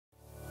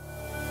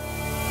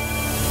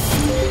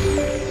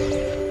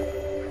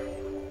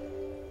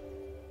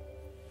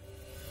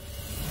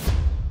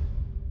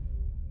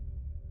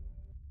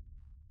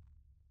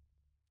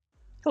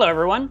Hello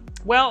everyone.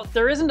 Well,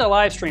 there isn't a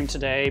live stream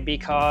today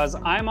because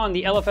I'm on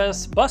the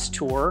LFS bus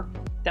tour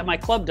that my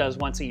club does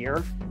once a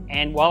year.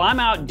 And while I'm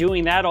out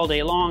doing that all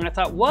day long, I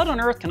thought, what on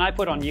earth can I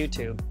put on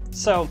YouTube?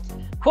 So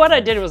what I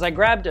did was I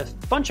grabbed a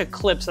bunch of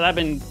clips that I've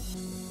been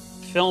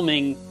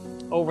filming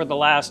over the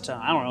last,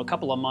 I don't know, a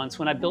couple of months.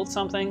 When I built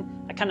something,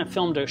 I kind of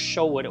filmed to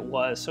show what it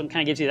was. So it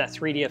kind of gives you that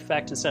 3D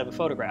effect instead of a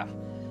photograph.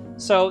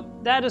 So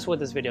that is what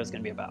this video is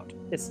going to be about.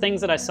 It's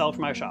things that I sell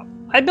from my shop.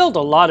 I build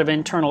a lot of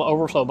internal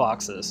overflow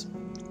boxes,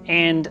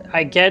 and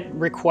I get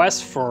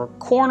requests for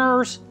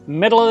corners,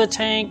 middle of the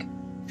tank,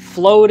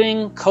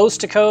 floating, coast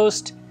to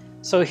coast.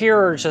 So here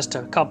are just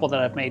a couple that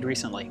I've made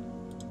recently.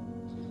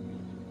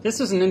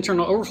 This is an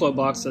internal overflow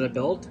box that I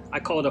built.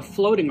 I call it a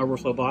floating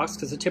overflow box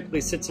because it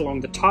typically sits along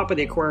the top of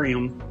the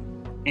aquarium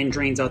and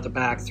drains out the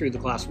back through the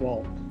glass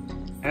wall.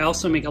 I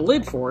also make a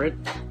lid for it,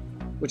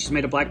 which is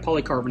made of black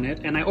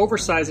polycarbonate, and I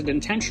oversize it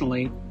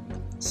intentionally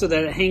so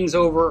that it hangs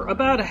over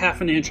about a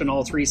 ½ inch on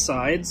all three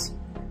sides,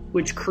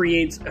 which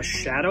creates a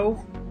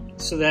shadow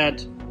so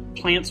that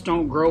plants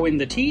don't grow in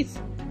the teeth.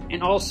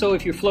 And also,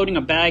 if you're floating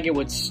a bag, it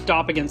would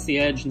stop against the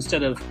edge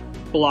instead of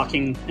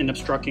blocking and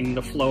obstructing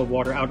the flow of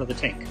water out of the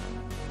tank.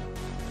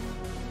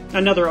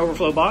 Another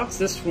overflow box.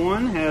 This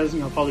one has,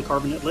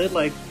 polycarbonate lid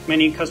like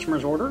many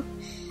customers order.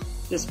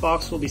 This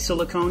box will be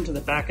silicone to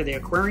the back of the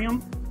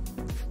aquarium,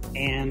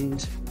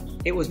 and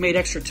it was made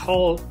extra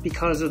tall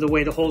because of the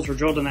way the holes were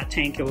drilled in that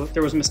tank.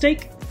 There was a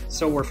mistake,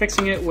 so we're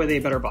fixing it with a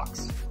better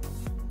box.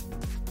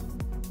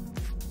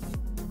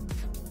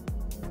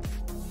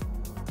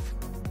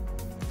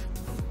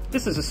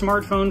 This is a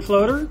smartphone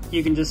floater.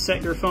 You can just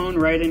set your phone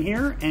right in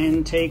here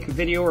and take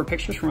video or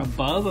pictures from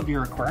above of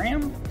your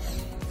aquarium.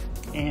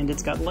 And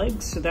it's got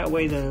legs, so that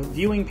way the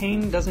viewing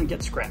pane doesn't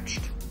get scratched.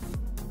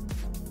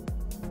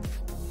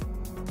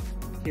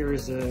 Here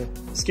is a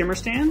skimmer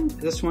stand.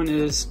 This one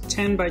is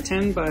 10 by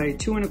 10 by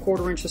 2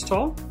 1/4 inches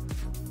tall,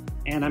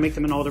 and I make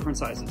them in all different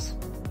sizes.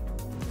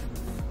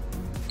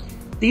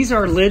 These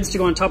are lids to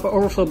go on top of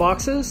overflow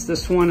boxes.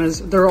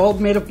 They're all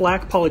made of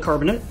black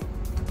polycarbonate,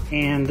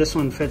 and this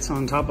one fits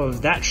on top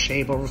of that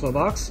shape overflow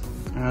box.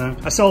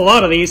 I sell a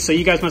lot of these, so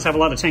you guys must have a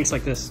lot of tanks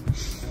like this.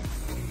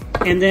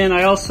 And then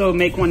I also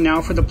make one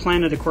now for the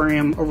Planet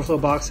Aquarium overflow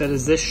box that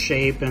is this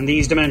shape and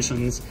these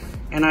dimensions.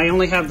 And I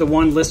only have the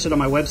one listed on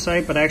my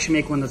website, but I actually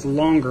make one that's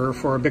longer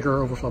for a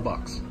bigger overflow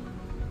box.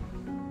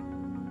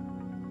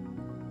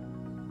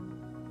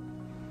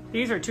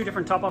 These are two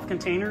different top-off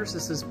containers.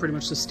 This is pretty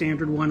much the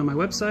standard one on my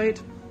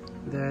website.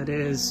 That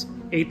is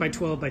 8 by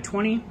 12 by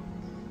 20.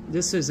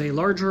 This is a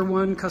larger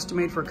one, custom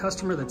made for a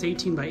customer, that's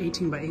 18 by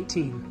 18 by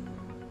 18.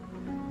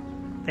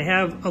 They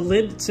have a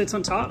lid that sits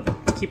on top,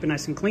 keep it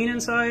nice and clean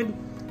inside.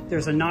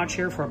 There's a notch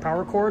here for a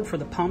power cord for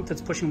the pump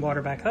that's pushing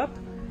water back up.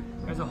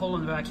 There's a hole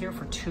in the back here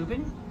for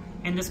tubing,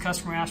 and this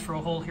customer asked for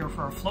a hole here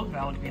for a float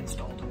valve to be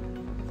installed.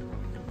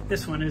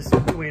 This one is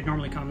the way it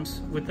normally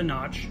comes, with the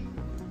notch,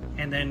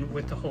 and then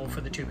with the hole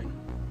for the tubing.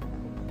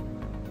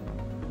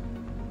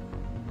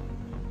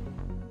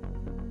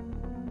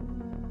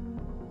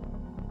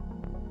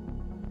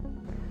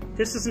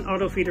 This is an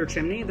auto feeder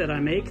chimney that I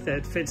make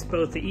that fits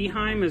both the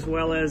Eheim as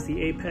well as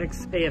the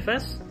Apex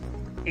AFS,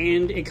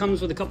 and it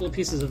comes with a couple of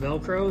pieces of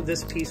Velcro.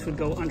 This piece would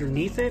go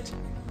underneath it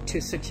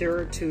to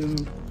secure it to,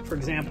 for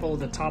example,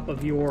 the top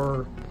of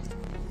your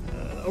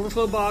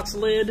overflow box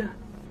lid,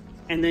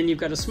 and then you've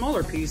got a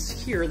smaller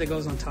piece here that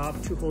goes on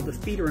top to hold the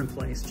feeder in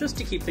place, just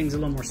to keep things a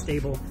little more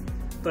stable.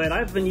 But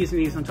I've been using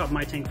these on top of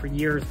my tank for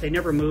years. They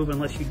never move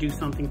unless you do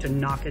something to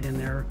knock it in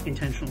there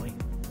intentionally.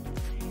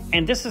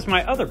 And this is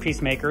my other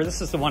peacemaker.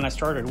 This is the one I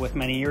started with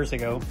many years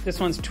ago. This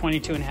one's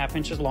 22.5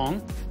 inches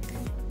long.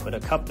 Put a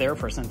cup there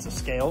for a sense of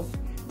scale.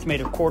 It's made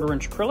of 1/4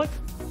 inch acrylic.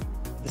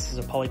 This is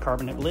a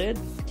polycarbonate lid,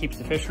 keeps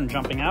the fish from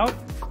jumping out.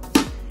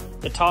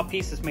 The top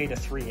piece is made of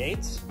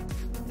 3/8.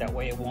 That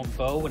way it won't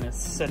bow when it's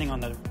sitting on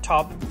the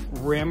top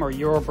rim or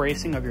Euro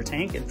bracing of your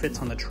tank. It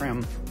fits on the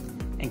trim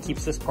and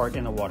keeps this part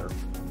in the water.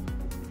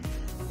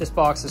 This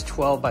box is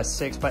 12 by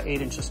 6 by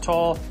 8 inches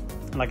tall.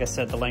 And like I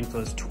said, the length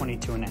was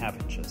 22.5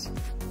 inches.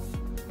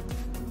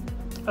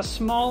 A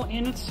small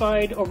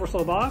inside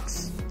overflow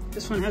box.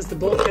 This one has the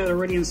bulkhead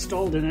already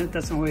installed in it.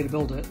 That's the way to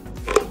build it.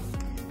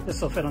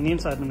 This will fit on the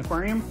inside of an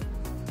aquarium.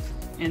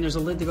 And there's a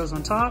lid that goes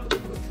on top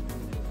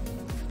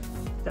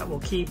that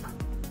will keep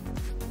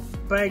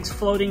bags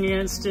floating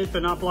against it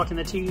but not blocking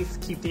the teeth,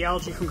 keep the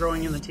algae from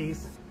growing in the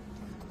teeth.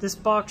 This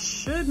box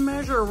should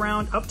measure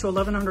around up to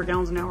 1,100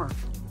 gallons an hour.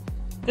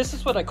 This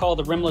is what I call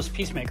the rimless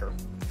peacemaker.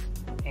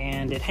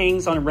 And it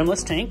hangs on a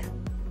rimless tank,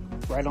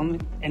 right on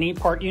any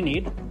part you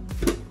need.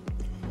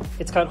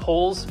 It's got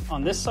holes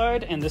on this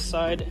side and this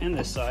side and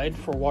this side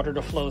for water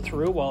to flow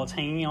through while it's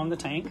hanging on the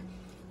tank.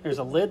 There's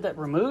a lid that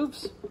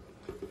removes.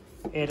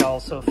 It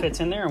also fits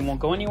in there and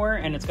won't go anywhere,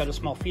 and it's got a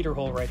small feeder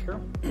hole right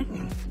here.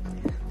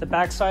 The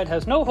back side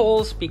has no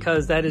holes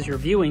because that is your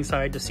viewing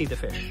side to see the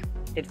fish.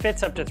 It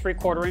fits up to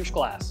 3/4 inch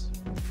glass.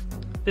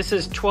 This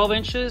is 12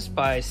 inches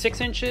by 6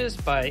 inches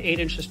by 8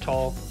 inches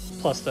tall,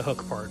 plus the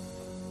hook part.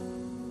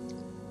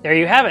 There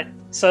you have it.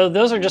 So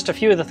those are just a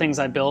few of the things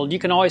I build. You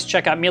can always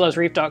check out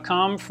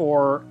melevsreef.com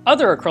for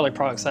other acrylic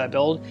products that I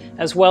build,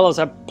 as well as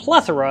a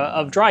plethora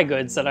of dry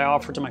goods that I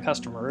offer to my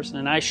customers.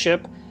 And I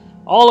ship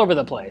all over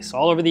the place,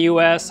 all over the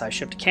US. I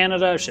ship to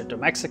Canada, I ship to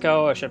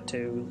Mexico, I ship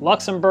to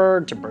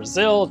Luxembourg, to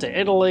Brazil, to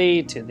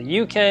Italy, to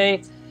the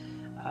UK.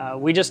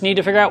 We just need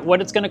to figure out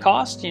what it's going to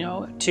cost,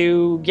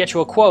 to get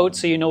you a quote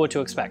so you know what to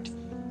expect.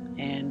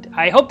 And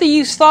I hope that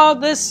you saw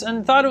this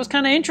and thought it was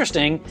kind of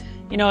interesting.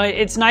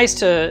 It's nice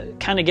to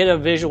kind of get a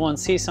visual and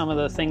see some of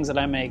the things that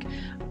I make.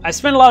 I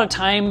spend a lot of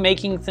time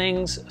making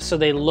things so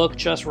they look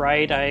just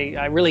right.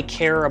 I really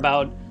care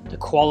about the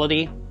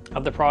quality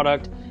of the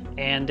product,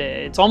 and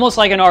it's almost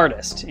like an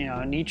artist,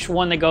 and each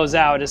one that goes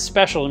out is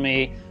special to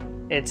me.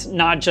 It's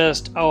not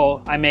just,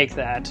 oh, I make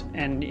that,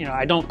 and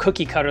I don't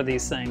cookie cutter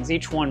these things.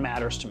 Each one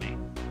matters to me.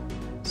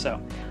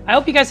 So I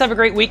hope you guys have a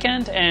great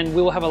weekend, and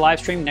we will have a live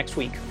stream next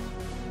week.